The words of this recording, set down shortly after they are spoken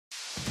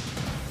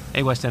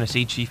Hey, West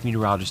Tennessee, Chief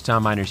Meteorologist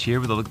Tom Miners here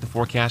with a look at the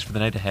forecast for the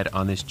night ahead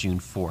on this June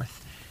 4th.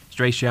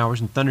 Stray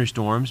showers and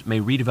thunderstorms may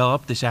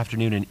redevelop this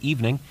afternoon and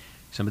evening.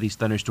 Some of these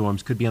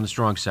thunderstorms could be on the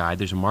strong side.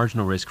 There's a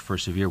marginal risk for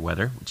severe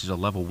weather, which is a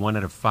level 1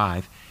 out of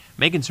 5.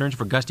 May concerns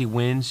for gusty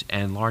winds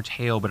and large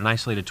hail, but an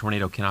isolated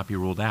tornado cannot be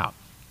ruled out.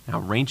 Now,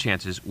 rain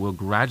chances will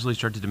gradually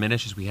start to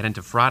diminish as we head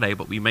into Friday,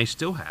 but we may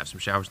still have some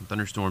showers and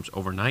thunderstorms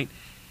overnight.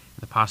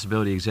 The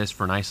possibility exists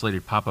for an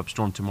isolated pop-up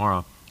storm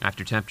tomorrow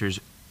after temperatures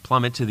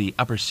plummet to the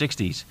upper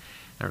 60s.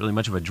 Not really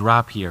much of a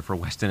drop here for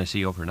West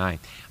Tennessee overnight.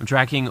 I'm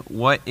tracking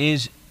what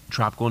is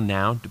tropical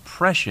now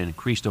depression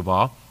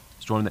Cristobal,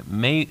 a storm that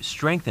may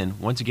strengthen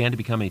once again to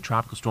become a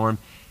tropical storm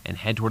and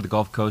head toward the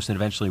Gulf Coast and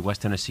eventually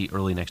West Tennessee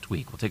early next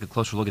week. We'll take a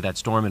closer look at that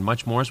storm and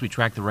much more as we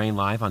track the rain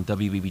live on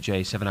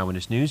WBBJ 7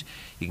 Eyewitness News.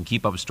 You can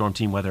keep up with Storm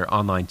Team weather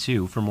online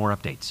too for more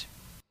updates.